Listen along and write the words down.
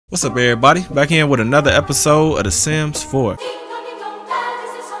What's up, everybody? Back in with another episode of The Sims 4.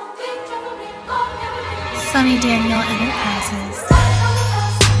 Sonny Daniel advertises.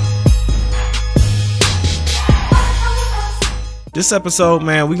 This episode,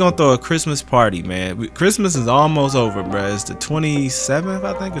 man, we gonna throw a Christmas party, man. Christmas is almost over, bruh. It's the 27th,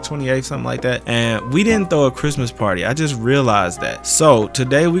 I think, or 28th, something like that. And we didn't throw a Christmas party. I just realized that. So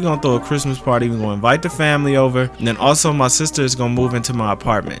today we gonna throw a Christmas party. We're gonna invite the family over. And then also my sister is gonna move into my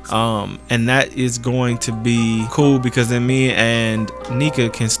apartment. And that is going to be cool because then me and Nika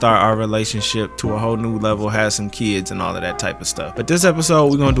can start our relationship to a whole new level, have some kids and all of that type of stuff. But this episode,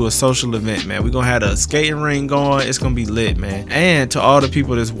 we're gonna do a social event, man. We're gonna have a skating ring going. It's gonna be lit, man. And to all the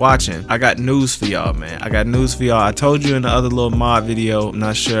people that's watching, I got news for y'all, man. I got news for y'all. I told you in the other little mod video, I'm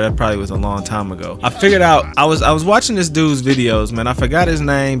not sure, that probably was a long time ago. I figured out, I was watching this dude's videos, man. I forgot his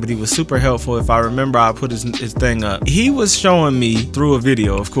name, but he was super helpful. If I remember, I'll put his thing up. He was showing me through a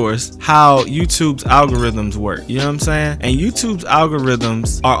video, of course, how YouTube's algorithms work. You know what I'm saying? And YouTube's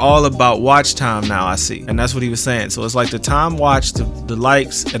algorithms are all about watch time now, I see. And that's what he was saying. So it's like the time watch, the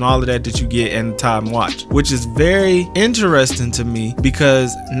likes, and all of that you get, and the time watch, which is very interesting to me,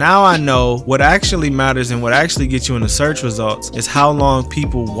 because now I know what actually matters and what actually gets you in the search results is how long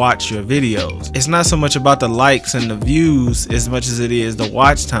people watch your videos. It's not so much about the likes and the views as much as it is the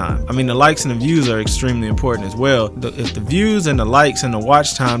watch time. I mean, the likes and the views are extremely important as well. If the views and the likes and the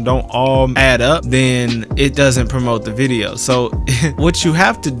watch time don't all add up, then it doesn't promote the video. So what you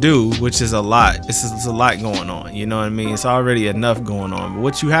have to do, which is a lot, it's a lot going on, you know what I mean? It's already enough going on, but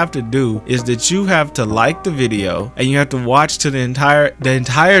what you have to do is that you have to like the video and you have to watch to the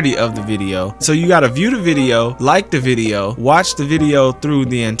entirety of the video. So you gotta view the video, like the video, watch the video through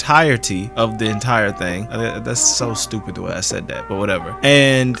the entirety of the entire thing. That's so stupid the way I said that, but whatever.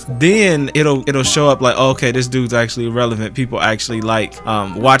 And then it'll show up like, oh, okay, this dude's actually relevant. People actually like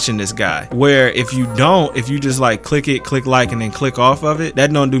watching this guy. Where if you just like click like and then click off of it,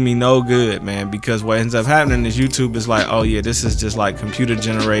 that don't do me no good, man, because what ends up happening is YouTube is like, oh yeah, this is just like computer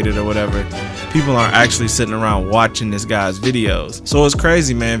generated or whatever. People aren't actually sitting around watching this guy's videos. So it's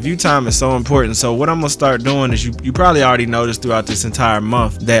crazy, man. View time is so important. So what I'm gonna start doing is, you probably already noticed throughout this entire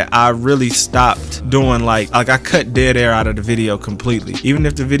month that I really stopped doing like I cut dead air out of the video completely. Even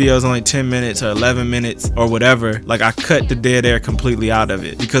if the video is only 10 minutes or 11 minutes or whatever, like I cut the dead air completely out of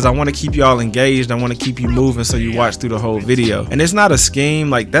it, because I want to keep y'all engaged. I want to keep you moving so you watch through the whole video. And it's not a scheme.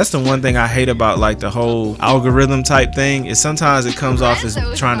 Like, that's the one thing I hate about like the whole algorithm type thing, is sometimes it comes off as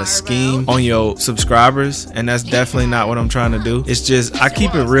trying to scheme on your subscribers, and that's definitely not what I'm trying to do. It's just, I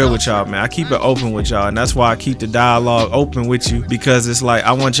keep it real with y'all, man. I keep it open with y'all, and that's why I keep the dialogue open with you, because it's like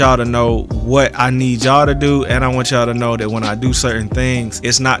I want y'all to know what I need y'all to do, and I want y'all to know that when I do certain things,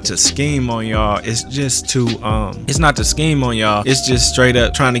 it's not to scheme on y'all. It's just to it's not to scheme on y'all. It's just straight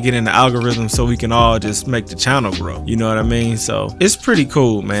up trying to get in the algorithm so we can all just make the channel grow. You know what I mean? So it's pretty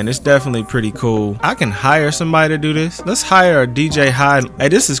cool, man. It's definitely pretty cool. I can hire somebody to do this. Let's hire a DJ High. Hey,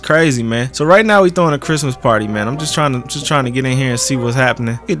 this is crazy, man. So right now we throwing a Christmas party, man. I'm just trying to get in here and see what's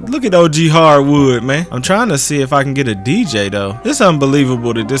happening. Look at OG Hardwood, man. I'm trying to see if I can get a DJ though. It's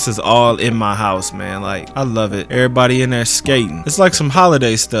unbelievable that this is all in my house, man. Like, I love it. Everybody in there skating. It's like some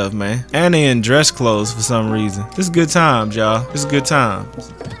holiday stuff, man. And they in dress clothes for some reason. This is good times, y'all. This is good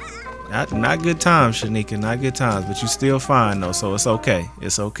times. Not good times, Shanika, not good times, but you still fine though, so it's okay.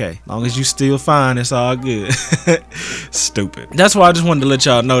 It's okay. As long as you still fine, it's all good. Stupid. That's why I just wanted to let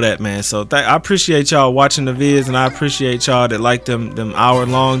y'all know that, man. So I appreciate y'all watching the vids, and I appreciate y'all that like them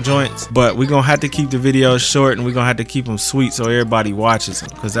hour-long joints. But we're gonna have to keep the videos short, and we're gonna have to keep them sweet so everybody watches them,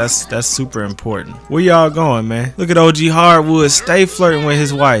 because that's super important. Where y'all going, man? Look at OG Hardwood, stay flirting with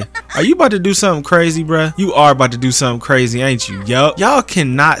his wife. Are you about to do something crazy, bruh? You are about to do something crazy, ain't you? Yup. Y'all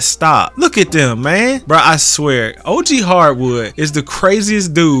cannot stop. Look at them, man. Bruh, I swear, OG Hardwood is the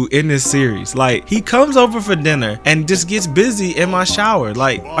craziest dude in this series. Like, he comes over for dinner and just gets busy in my shower.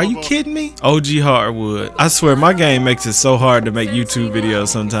 Like, are you kidding me? OG Hardwood. I swear, my game makes it so hard to make YouTube videos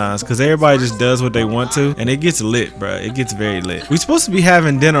sometimes, because everybody just does what they want to, and it gets lit, bruh. It gets very lit. We're supposed to be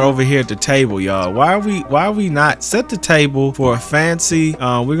having dinner over here at the table, y'all. Why are we not set the table for a fancy,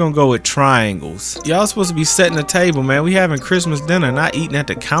 we're gonna go with triangles. Y'all supposed to be setting the table, man. We having Christmas dinner, not eating at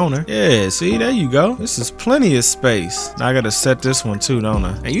the counter. Yeah, see, there you go. This is plenty of space. Now I gotta set this one too, don't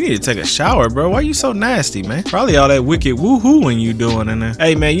I? Hey, you need to take a shower, bro. Why you so nasty, man? Probably all that wicked woohooing you doing in there.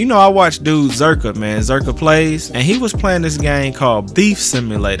 Hey, man, you know I watched dude Zerka, man. Zerka Plays, and he was playing this game called Thief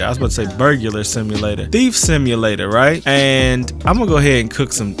Simulator. I was about to say Burglar Simulator. Thief Simulator, right? And I'm gonna go ahead and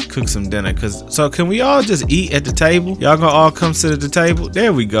cook some dinner. So can we all just eat at the table? Y'all gonna all come sit at the table?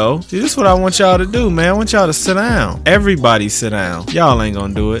 There we go. See, this is what I want y'all to do, man. I want y'all to sit down. Everybody sit down. Y'all ain't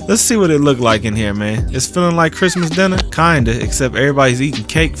gonna do it. Let's see what it look like in here, man. It's feeling like Christmas dinner? Kinda, except everybody's eating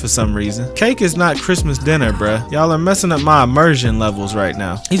cake for some reason. Cake is not Christmas dinner, bruh. Y'all are messing up my immersion levels right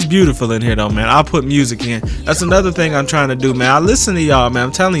now. It's beautiful in here though, man. I'll put music in. That's another thing I'm trying to do, man. I listen to y'all, man.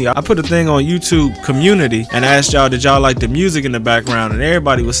 I'm telling you, I put a thing on YouTube Community and asked y'all, did y'all like the music in the background? And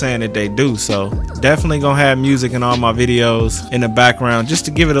everybody was saying that they do. So definitely gonna have music in all my videos in the background just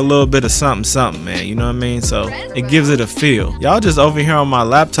to give it a little bit of something, man. You know what I mean? So it gives it a feel. Y'all just over here on my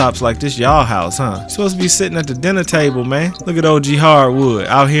laptops like this y'all house, huh? You're supposed to be sitting at the dinner table, man. Look at OG Hardwood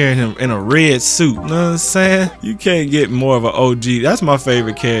out here in a red suit. You know what I'm saying? You can't get more of an OG. That's my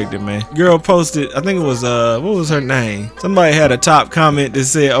favorite character, man. Girl posted, I think it was what was her name? Somebody had a top comment that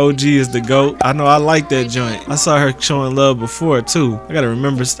said OG is the GOAT. I know I like that joint. I saw her showing love before too. I gotta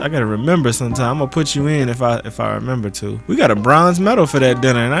remember sometime. I'm gonna put you in if I remember to. We got a bronze medal for that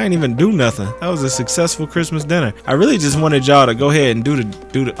dinner and I ain't even do nothing. That was a successful Christmas dinner. I really just wanted y'all to go ahead and do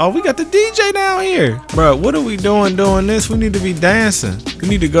the oh, we got the DJ down here. Bro, what are we doing this? We need to be dancing. We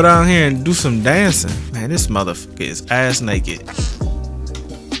need to go down here and do some dancing. Man, this motherfucker is ass naked.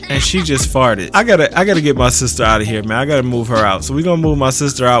 And she just farted. I gotta get my sister out of here, man. I gotta move her out. So we gonna move my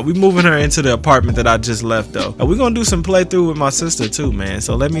sister out. We moving her into the apartment that I just left though. And we gonna do some playthrough with my sister too, man.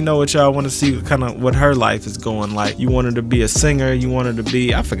 So let me know what y'all want to see, kind of what her life is going like. You want her to be a singer? You want her to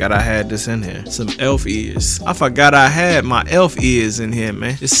be? I forgot I had this in here. Some elf ears. I forgot I had my elf ears in here,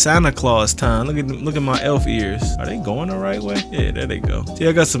 man. It's Santa Claus time. Look at my elf ears. Are they going the right way? Yeah, there they go. See,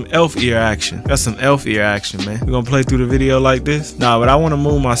 I got some elf ear action. Got some elf ear action, man. We gonna play through the video like this? Nah, but I want to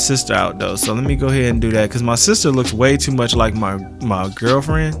move my sister out though, so let me go ahead and do that because my sister looks way too much like my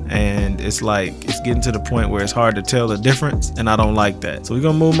girlfriend, and it's like it's getting to the point where it's hard to tell the difference, and I don't like that. So we're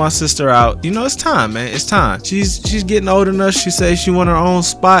gonna move my sister out. You know, it's time, man. It's time. She's getting old enough. She says she want her own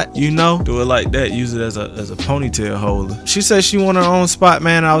spot. You know, do it like that. Use it as a ponytail holder. She says she want her own spot,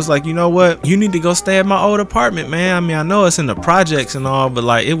 man. I was like, you know what? You need to go stay at my old apartment, man. I mean, I know it's in the projects and all, but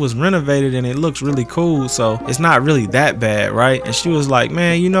like it was renovated and it looks really cool, so it's not really that bad, right? And she was like,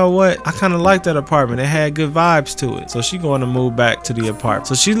 man, you know what? I kind of like that apartment. It had good vibes to it. So she going to move back to the apartment.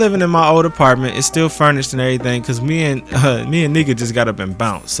 So she living in my old apartment. It's still furnished and everything because me and nigga just got up and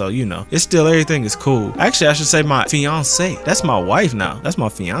bounced. So you know, it's still, everything is cool. Actually, I should say my fiance. That's my wife now. That's my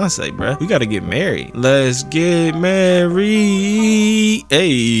fiance, bruh. We got to get married. Let's get married.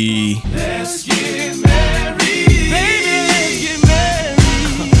 Hey. Let's get married. Baby, let's get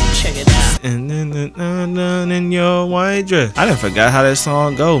married. Check it out. And then in your white dress. I done forgot how that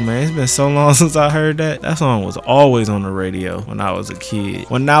song go, man. It's been so long since I heard that. That song was always on the radio when I was a kid.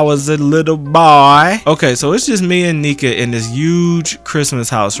 When I was a little boy. Okay, so it's just me and Nika in this huge Christmas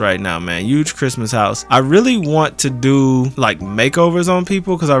house right now, man. Huge Christmas house. I really want to do like makeovers on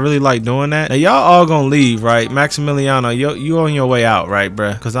people because I really like doing that. Now y'all all gonna leave, right? Maximiliano, you on your way out, right,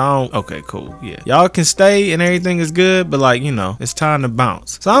 bruh? Because I don't. Okay, cool. Yeah, y'all can stay and everything is good, but like, you know, it's time to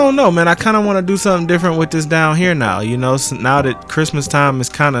bounce. So I don't know, man. I kind of want to do something different with this down here now, you know. So now that Christmas time is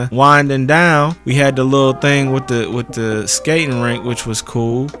kind of winding down, we had the little thing with the skating rink, which was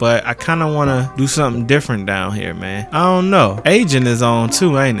cool, but I kind of want to do something different down here, man. I don't know. Aging is on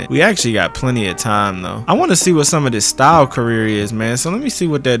too, ain't it? We actually got plenty of time though. I want to see what some of this style career is, man. So let me see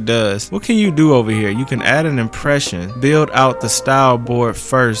what that does. What can you do over here? You can add an impression. Build out the style board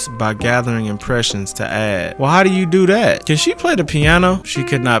first by gathering impressions to add. Well, how do you do that? Can she play the piano? She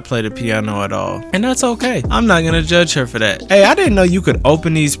could not play the piano at all, and that's okay. I'm not gonna judge her for that. Hey, I didn't know you could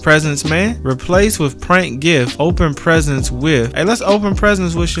open these presents, man. Replace with prank gift. Open presents with. Hey, let's open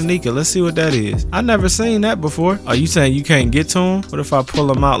presents with Shanika. Let's see what that is. I never seen that before. Are you saying you can't get to them? What if I pull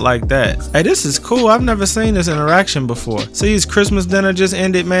them out like that? Hey, this is cool. I've never seen this interaction before. See, his Christmas dinner just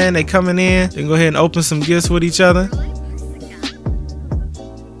ended, man. They coming in. They can go ahead and open some gifts with each other.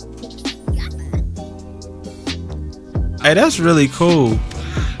 Hey, that's really cool.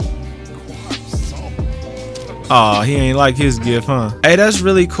 Oh, he ain't like his gift, huh? Hey, that's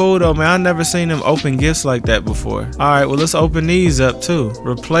really cool though, man. I never seen him open gifts like that before. All right, well, let's open these up too.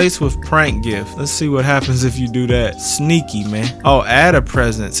 Replace with prank gift. Let's see what happens if you do that. Sneaky, man. Oh, add a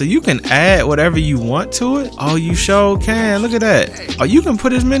present. So you can add whatever you want to it. Oh, you sure can. Look at that. Oh, you can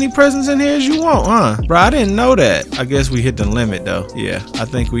put as many presents in here as you want, huh? Bro, I didn't know that. I guess we hit the limit though. Yeah, I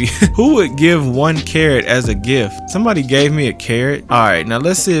think we who would give 1 carrot as a gift? Somebody gave me a carrot. All right, now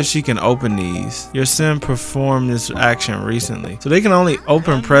let's see if she can open these. Your sim performed this action recently. So they can only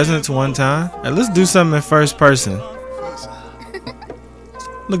open presents 1 time. And let's do something in first person.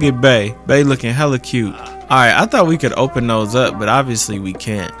 Look at Bay. Bay looking hella cute. Alright, I thought we could open those up, but obviously we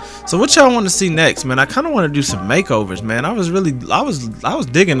can't. So what y'all want to see next, man? I kind of want to do some makeovers, man. I was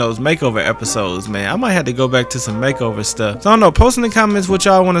digging those makeover episodes, man. I might have to go back to some makeover stuff. So I don't know, post in the comments what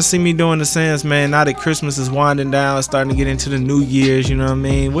y'all want to see me do in the Sims, man. Now that Christmas is winding down, it's starting to get into the New Year's, you know what I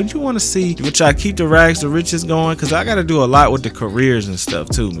mean? What you want to see? What y'all keep the rags to riches going? Because I got to do a lot with the careers and stuff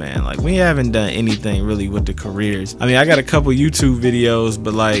too, man. Like, we haven't done anything really with the careers. I mean, I got a couple YouTube videos,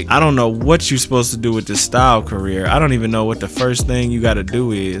 but like, I don't know what you're supposed to do with this style career. I don't even know what the first thing you got to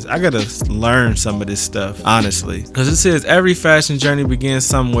do is. I got to learn some of this stuff, honestly. Because it says every fashion journey begins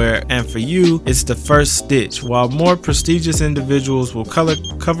somewhere, and for you, it's the first stitch. While more prestigious individuals will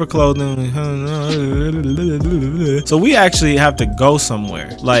cover clothing. So we actually have to go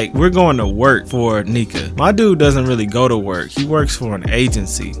somewhere. Like, we're going to work for Nika. My dude doesn't really go to work. He works for an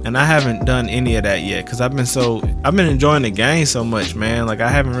agency, and I haven't done any of that yet because I've been enjoying the game so much, man. Like, I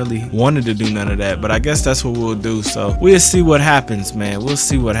haven't really wanted to do none of that, but I guess that's what we'll do. So we'll see what happens, man. We'll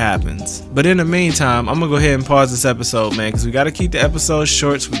see what happens. But in the meantime, I'm gonna go ahead and pause this episode, man, because we got to keep the episodes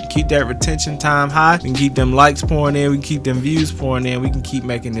short so we can keep that retention time high. We can keep them likes pouring in. We can keep them views pouring in. We can keep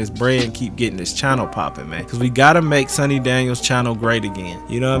making this bread and keep getting this channel popping, man, because we got to make Sonny Daniel's channel great again.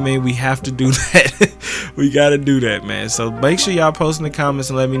 You know what I mean? We have to do that. We got to do that, man. So make sure y'all post in the comments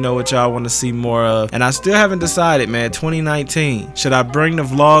and let me know what y'all want to see more of. And I still haven't decided, man. 2019, should I bring the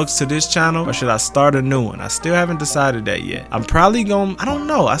vlogs to this channel or should I start a new one? I still haven't decided that yet. I'm probably going, I don't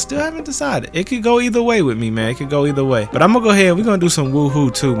know. I still haven't decided. It could go either way with me, man. It could go either way. But I'm gonna go ahead. We're gonna do some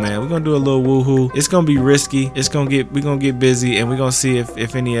woohoo too, man. We're gonna do a little woohoo. It's gonna be risky. We're gonna get busy, and we're gonna see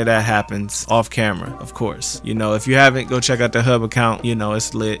if any of that happens off camera, of course. You know, if you haven't, go check out the Hub account. You know,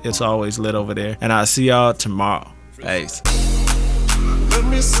 it's lit. It's always lit over there. And I'll see y'all tomorrow. Peace. Let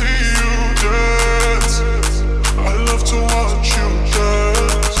me see.